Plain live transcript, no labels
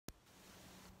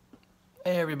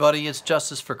Hey everybody, it's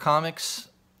Justice for Comics.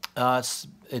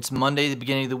 It's Monday, the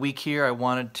beginning of the week here. I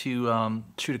wanted to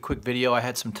shoot a quick video. I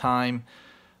had some time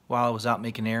while I was out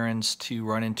making errands to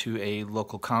run into a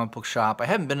local comic book shop. I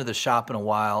haven't been to the shop in a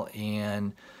while,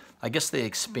 and I guess they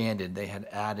expanded. They had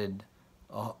added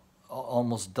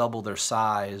almost double their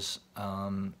size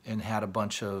and had a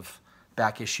bunch of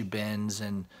back issue bins.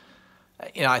 And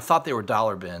I thought they were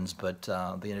dollar bins, but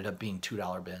they ended up being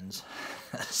 $2 bins.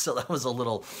 So that was a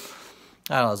little,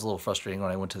 I don't know, it was a little frustrating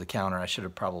when I went to the counter. I should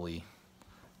have probably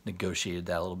negotiated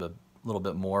that a little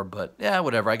bit more, but yeah,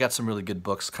 whatever. I got some really good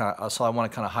books, so I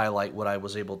want to kind of highlight what I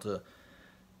was able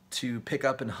to pick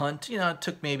up and hunt. It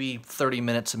took maybe 30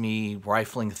 minutes of me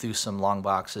rifling through some long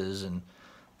boxes and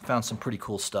found some pretty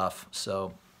cool stuff.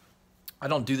 So I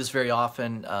don't do this very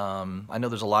often. I know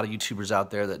there's a lot of YouTubers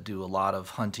out there that do a lot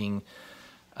of hunting.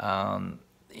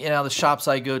 The shops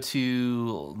I go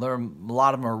to, a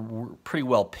lot of them are pretty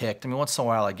well picked. I mean, once in a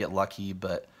while I get lucky,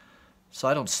 but so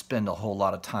I don't spend a whole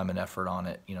lot of time and effort on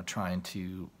it, trying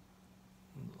to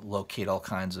locate all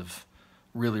kinds of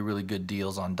really, really good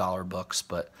deals on dollar books.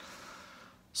 But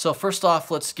so first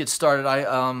off, let's get started. I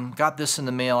got this in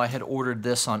the mail. I had ordered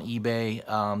this on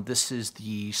eBay. This is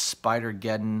the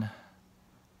Spider-Geddon, I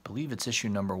believe it's issue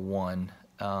number 1.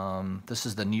 This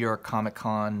is the New York Comic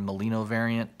Con Molino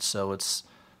variant, so it's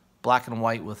black and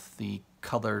white with the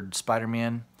colored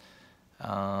Spider-Man.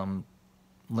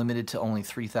 Limited to only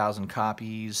 3,000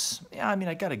 copies. Yeah, I mean,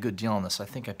 I got a good deal on this. I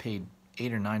think I paid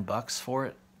 $8 or $9 for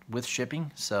it with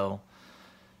shipping. So,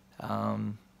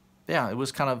 yeah, it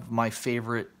was kind of my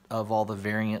favorite of all the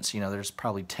variants. There's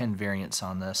probably 10 variants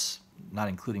on this, not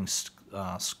including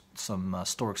some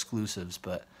store exclusives.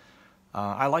 But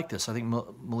I like this. I think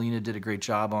Molina did a great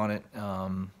job on it.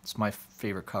 It's my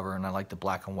favorite cover, and I like the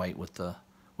black and white with the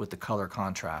color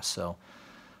contrast. So,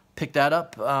 picked that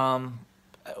up.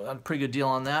 A pretty good deal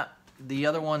on that. The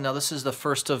other one, now this is the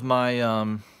first of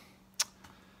my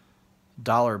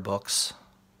dollar books,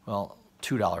 well,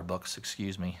 $2 books,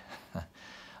 excuse me.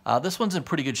 This one's in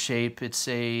pretty good shape. It's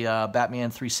a Batman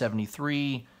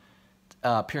 373,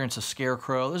 appearance of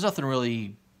Scarecrow. There's nothing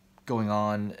really going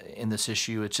on in this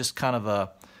issue. It's just kind of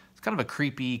a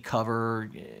creepy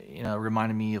cover,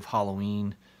 reminded me of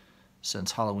Halloween.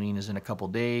 Since Halloween is in a couple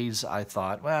days, I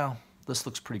thought, well, this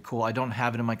looks pretty cool. I don't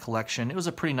have it in my collection. It was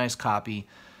a pretty nice copy.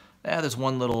 Yeah, there's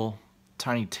one little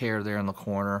tiny tear there in the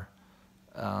corner.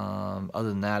 Other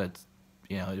than that,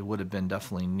 it would have been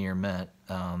definitely near mint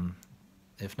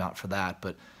if not for that.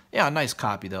 But yeah, a nice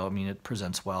copy though. I mean, it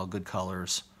presents well, good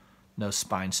colors, no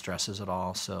spine stresses at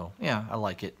all. So yeah, I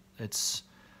like it. It's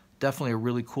definitely a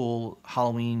really cool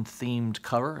Halloween themed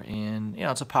cover, and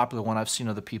it's a popular one. I've seen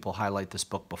other people highlight this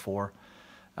book before.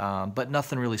 But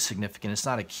nothing really significant. It's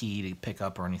not a key to pick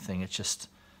up or anything. It's just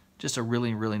a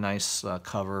really, really nice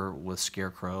cover with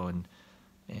Scarecrow and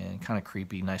kind of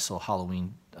creepy, nice little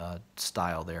Halloween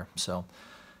style there. So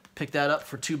pick that up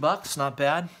for $2, not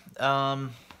bad. Oh,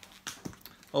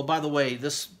 by the way,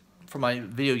 this for my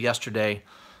video yesterday,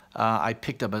 I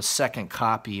picked up a second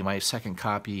copy. My second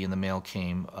copy in the mail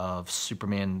came of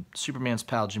Superman's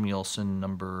Pal Jimmy Olsen,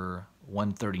 number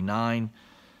 139.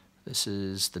 This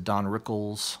is the Don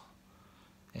Rickles,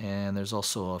 and there's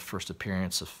also a first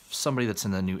appearance of somebody that's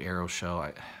in the new Arrow show.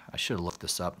 I should have looked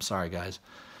this up. Sorry, guys.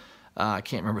 I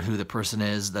can't remember who the person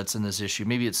is that's in this issue.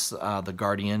 Maybe it's the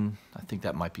Guardian. I think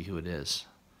that might be who it is.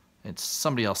 It's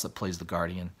somebody else that plays the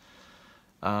Guardian.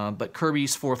 But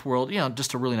Kirby's Fourth World,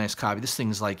 just a really nice copy. This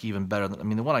thing's like even better than, I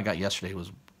mean, the one I got yesterday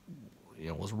was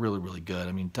really, really good.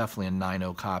 I mean, definitely a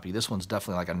 9.0 copy. This one's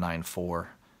definitely like a 9.4.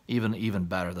 Even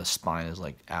better. The spine is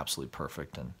like absolutely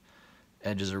perfect, and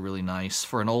edges are really nice.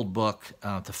 For an old book,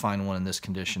 to find one in this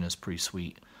condition is pretty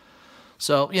sweet.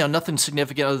 So, nothing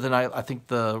significant other than I think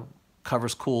the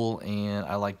cover's cool, and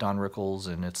I like Don Rickles,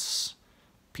 and it's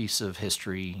a piece of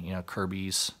history.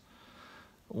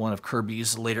 One of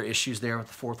Kirby's later issues there with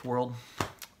the Fourth World.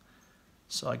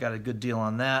 So I got a good deal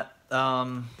on that.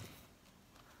 Go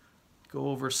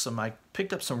over I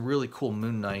picked up some really cool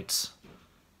Moon Knights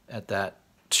at that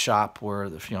shop where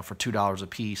for $2 a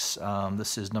piece.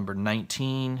 This is number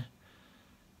 19,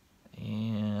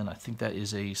 and I think that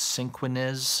is a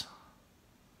Synquinez.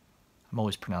 I'm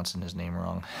always pronouncing his name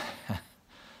wrong.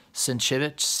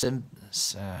 Sinchevich, son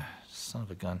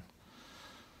of a gun.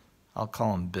 I'll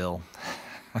call him Bill.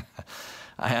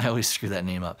 I always screw that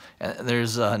name up. And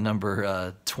there's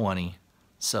number 20.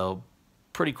 So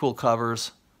pretty cool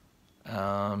covers.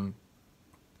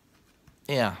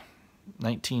 Yeah.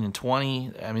 19 and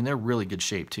 20, I mean, they're really good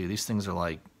shape too. These things are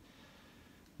like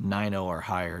 9.0 or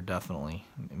higher, definitely.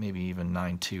 Maybe even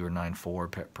 9.2 or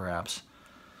 9.4 perhaps.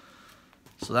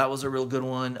 So that was a real good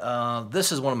one.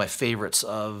 This is one of my favorites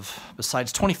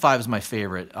besides 25 is my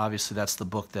favorite. Obviously, that's the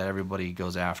book that everybody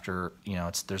goes after. You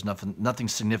know, there's nothing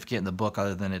significant in the book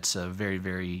other than it's a very,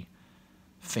 very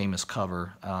famous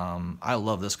cover. I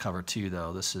love this cover too,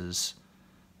 though. This is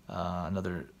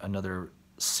another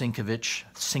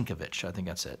Sienkiewicz, I think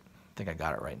that's it. I think I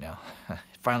got it right now. It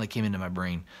finally came into my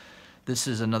brain. This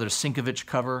is another Sienkiewicz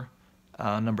cover,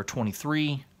 number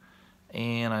 23.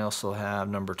 And I also have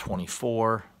number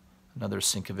 24, another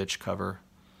Sienkiewicz cover.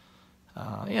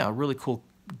 Yeah, really cool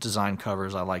design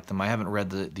covers. I like them. I haven't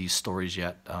read these stories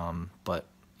yet, but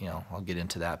you know, I'll get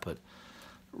into that. But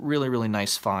really, really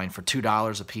nice find for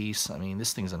 $2 a piece. I mean,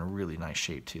 this thing's in a really nice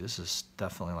shape too. This is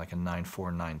definitely like a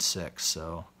 9.4, 9.6.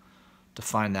 So to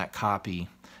find that copy.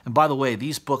 And by the way,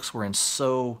 these books were in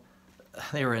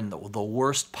they were in the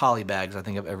worst poly bags I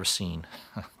think I've ever seen.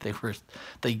 They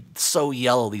so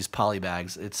yellow, these poly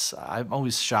bags. I'm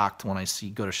always shocked when I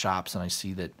go to shops and I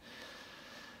see that,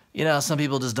 you know, some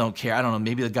people just don't care. I don't know,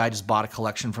 maybe the guy just bought a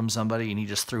collection from somebody and he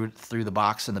just threw the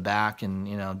box in the back and,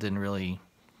 you know, didn't really,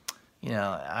 you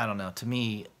know, I don't know. To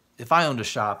me, if I owned a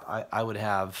shop, I would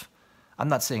have, I'm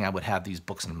not saying I would have these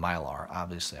books in Mylar,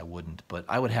 obviously I wouldn't, but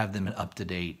I would have them in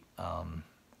up-to-date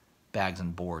bags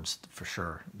and boards for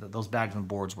sure. Those bags and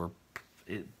boards were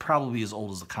probably as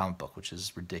old as the comic book, which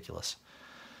is ridiculous.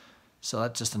 So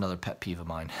that's just another pet peeve of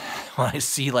mine when I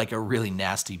see like a really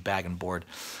nasty bag and board.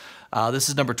 This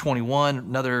is number 21,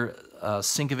 another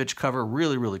Sienkiewicz cover,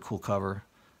 really, really cool cover.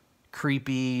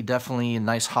 Creepy, definitely a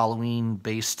nice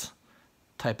Halloween-based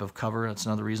type of cover. That's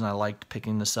another reason I liked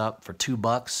picking this up for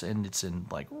 $2, and it's in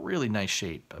like really nice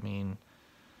shape. I mean,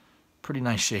 pretty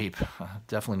nice shape,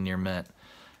 definitely near mint.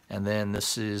 And then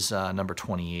this is number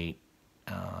 28,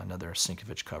 another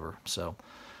Sienkiewicz cover. So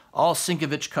all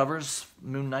Sienkiewicz covers,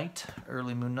 Moon Knight,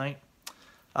 early Moon Knight.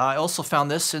 I also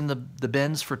found this in the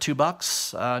bins for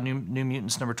 $2, New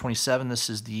Mutants number 27. This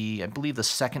is I believe the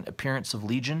second appearance of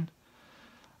Legion.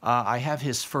 I have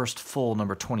his first full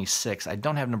number 26. I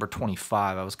don't have number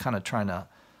 25. I was kind of trying to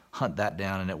hunt that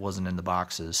down and it wasn't in the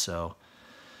boxes. So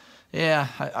yeah,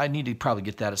 I need to probably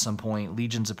get that at some point.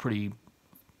 Legion's a pretty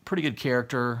good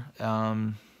character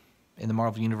in the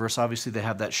Marvel Universe. Obviously, they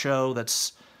have that show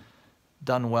that's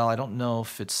done well. I don't know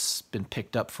if it's been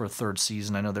picked up for a third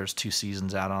season. I know there's 2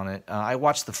 seasons out on it. I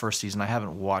watched the first season. I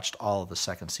haven't watched all of the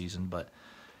second season, but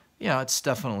yeah, it's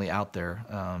definitely out there.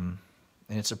 And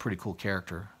it's a pretty cool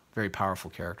character, very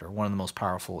powerful character, one of the most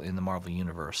powerful in the Marvel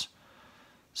Universe.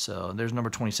 So there's number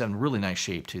 27, really nice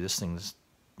shape too. This thing's,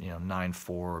 you know, 9.4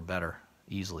 or better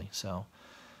easily. So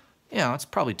yeah, it's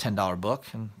probably a $10 book,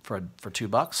 and for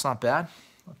 $2, not bad,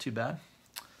 not too bad.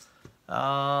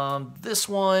 This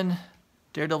one,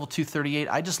 Daredevil 238.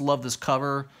 I just love this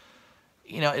cover.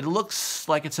 You know, it looks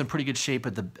like it's in pretty good shape,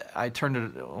 but I turned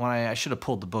it when I should have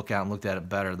pulled the book out and looked at it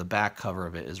better. The back cover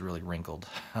of it is really wrinkled.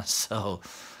 So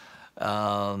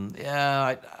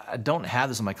yeah, I don't have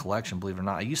this in my collection, believe it or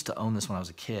not. I used to own this when I was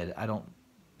a kid.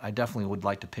 I definitely would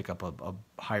like to pick up a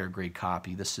higher grade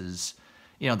copy. This is,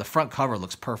 you know, the front cover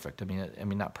looks perfect. I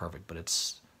mean not perfect, but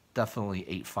it's definitely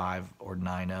 8.5 or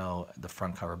 9.0, the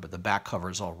front cover, but the back cover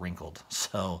is all wrinkled.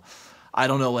 So I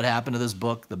don't know what happened to this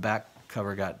book. The back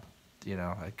cover got, you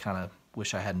know, I kind of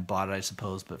wish I hadn't bought it, I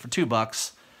suppose. But for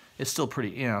 $2, it's still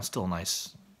pretty, you know, still a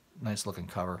nice looking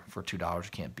cover for $2. You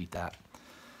can't beat that.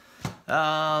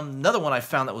 Another one I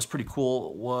found that was pretty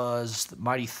cool was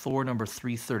Mighty Thor number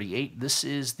 338. This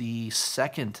is the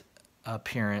second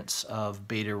appearance of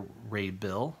Beta Ray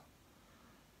Bill.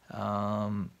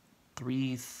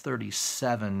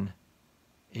 337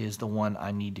 is the one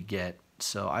I need to get.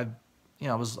 So I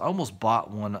almost bought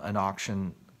an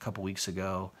auction a couple weeks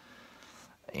ago,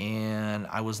 and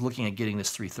I was looking at getting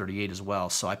this 338 as well.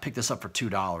 So I picked this up for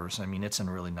 $2. I mean, it's in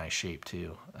really nice shape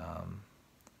too.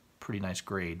 Pretty nice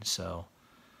grade. So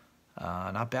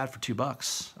not bad for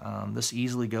 $2. This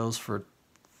easily goes for,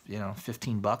 you know,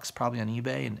 $15 probably on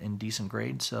eBay in decent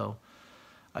grade. So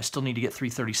I still need to get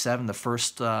 337, the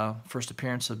first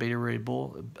appearance of Beta Ray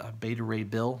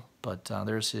Bill, but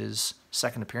there's his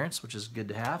second appearance, which is good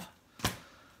to have.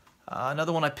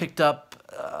 Another one I picked up,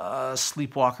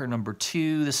 Sleepwalker number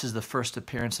 2. This is the first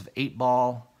appearance of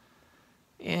 8-Ball.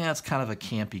 Yeah, it's kind of a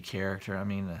campy character. I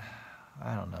mean,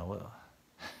 I don't know.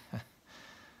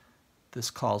 This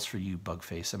calls for you,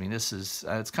 Bugface. I mean, this is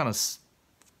it's kind of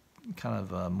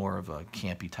more of a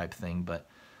campy type thing, but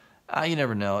you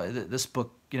never know. This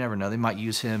book, you never know. They might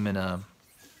use him in a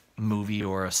movie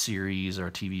or a series or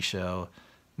a TV show,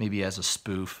 maybe as a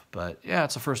spoof. But yeah,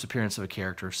 it's the first appearance of a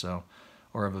character, so,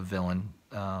 or of a villain.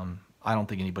 I don't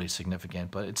think anybody's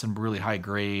significant, but it's a really high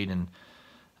grade, and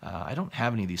I don't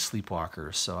have any of these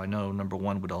Sleepwalkers, so I know number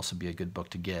 1 would also be a good book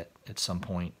to get at some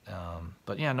point.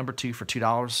 But yeah, number 2 for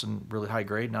 $2 and really high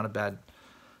grade, not a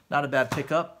bad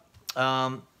pickup.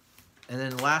 And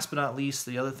then last but not least,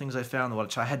 the other things I found,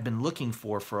 which I had been looking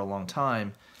for a long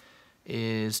time,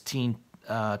 is Tales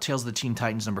of the Teen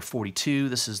Titans number 42.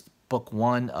 This is book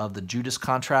 1 of the Judas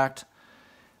Contract.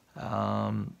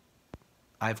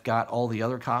 I've got all the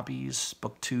other copies,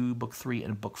 book 2, book 3,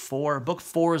 and book 4. Book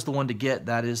 4 is the one to get.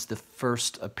 That is the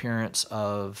first appearance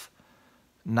of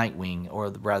Nightwing, or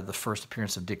rather the first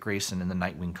appearance of Dick Grayson in the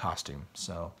Nightwing costume.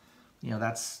 So, you know,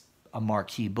 that's a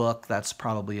marquee book. That's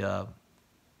probably a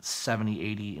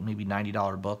 $70, $80, maybe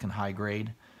 $90 book in high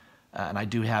grade. And I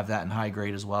do have that in high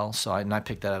grade as well. So I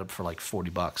picked that up for like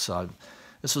 $40. So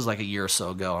this was like a year or so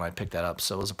ago, and I picked that up.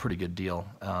 So it was a pretty good deal.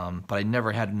 But I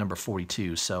never had number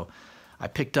 42. So I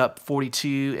picked up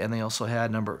 42, and they also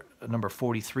had number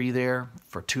 43 there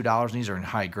for $2. And these are in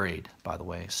high grade, by the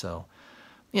way. So,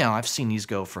 you know, I've seen these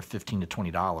go for $15 to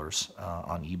 $20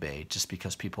 on eBay, just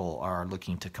because people are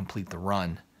looking to complete the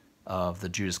run of the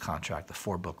Judas Contract, the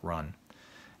 4-book run.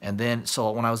 And then,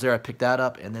 so when I was there, I picked that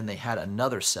up, and then they had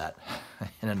another set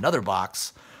in another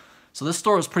box. So this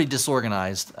store was pretty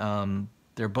disorganized.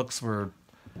 Their books were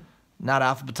not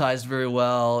alphabetized very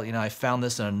well. You know, I found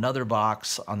this in another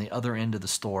box on the other end of the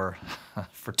store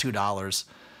for $2,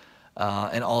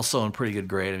 and also in pretty good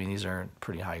grade. I mean, these are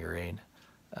pretty high grade,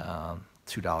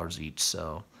 $2 each.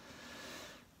 So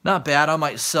not bad. I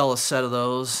might sell a set of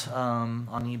those on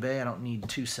eBay. I don't need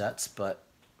 2 sets, but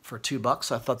for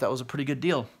 $2, I thought that was a pretty good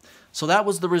deal. So that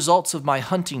was the results of my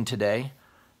hunting today.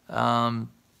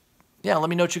 Yeah, let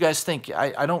me know what you guys think.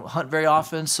 I don't hunt very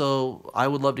often, so I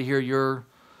would love to hear your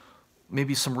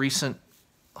maybe some recent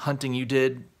hunting you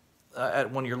did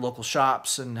at one of your local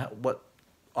shops, and what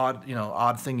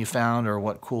odd thing you found, or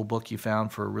what cool book you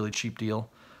found for a really cheap deal.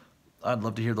 I'd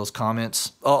love to hear those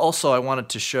comments. Also, I wanted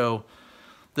to show,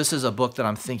 this is a book that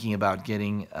I'm thinking about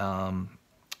getting.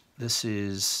 This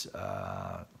is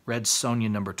Red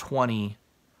Sonja number 20.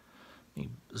 Let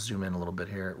me zoom in a little bit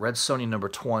here. Red Sonja number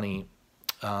 20.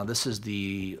 This is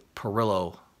the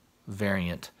Perillo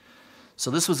variant. So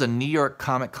this was a New York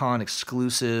Comic Con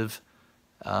exclusive.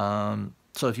 So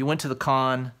if you went to the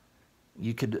con,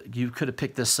 you could have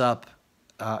picked this up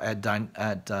at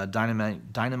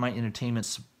Dynamite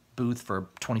Entertainment's booth for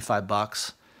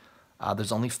 $25.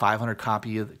 There's only 500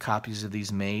 copies of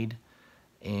these made,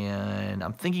 and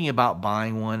I'm thinking about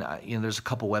buying one. You know, there's a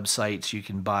couple websites you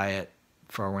can buy it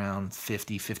for around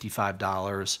 $50,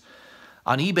 $55.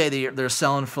 On eBay, they're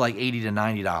selling for like $80 to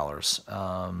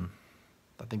 $90.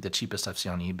 I think the cheapest I've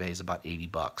seen on eBay is about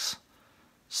 $80.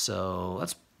 So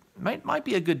that's might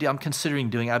be a good deal. I'm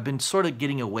considering doing. I've been sort of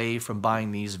getting away from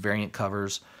buying these variant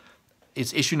covers.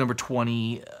 It's issue number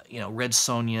 20. You know, Red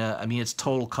Sonja. I mean, it's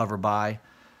total cover buy.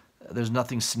 There's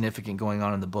nothing significant going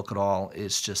on in the book at all.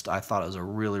 It's just, I thought it was a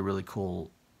really, really cool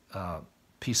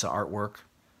piece of artwork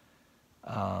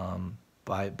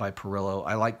by Perillo.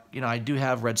 I like, you know, I do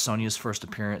have Red Sonja's first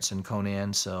appearance in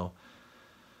Conan, so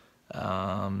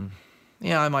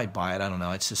yeah, I might buy it. I don't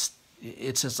know. It's just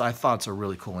I thought it's a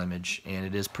really cool image, and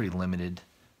it is pretty limited,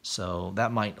 so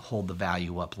that might hold the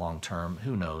value up long term.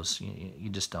 Who knows? You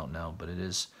just don't know. But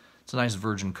it's a nice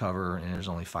virgin cover, and there's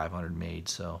only 500 made,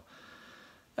 so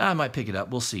I might pick it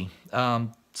up. We'll see. So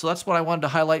that's what I wanted to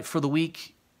highlight for the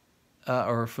week,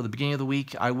 or for the beginning of the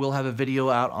week. I will have a video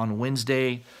out on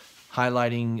Wednesday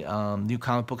highlighting new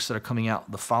comic books that are coming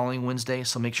out the following Wednesday,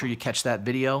 so make sure you catch that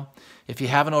video. If you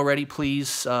haven't already, please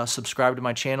subscribe to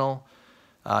my channel,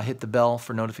 hit the bell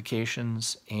for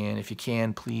notifications, and if you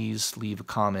can, please leave a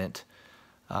comment.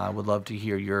 I would love to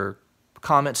hear your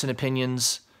comments and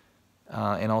opinions,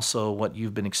 and also what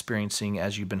you've been experiencing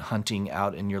as you've been hunting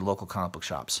out in your local comic book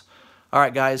shops. All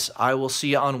right, guys, I will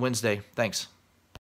see you on Wednesday. Thanks.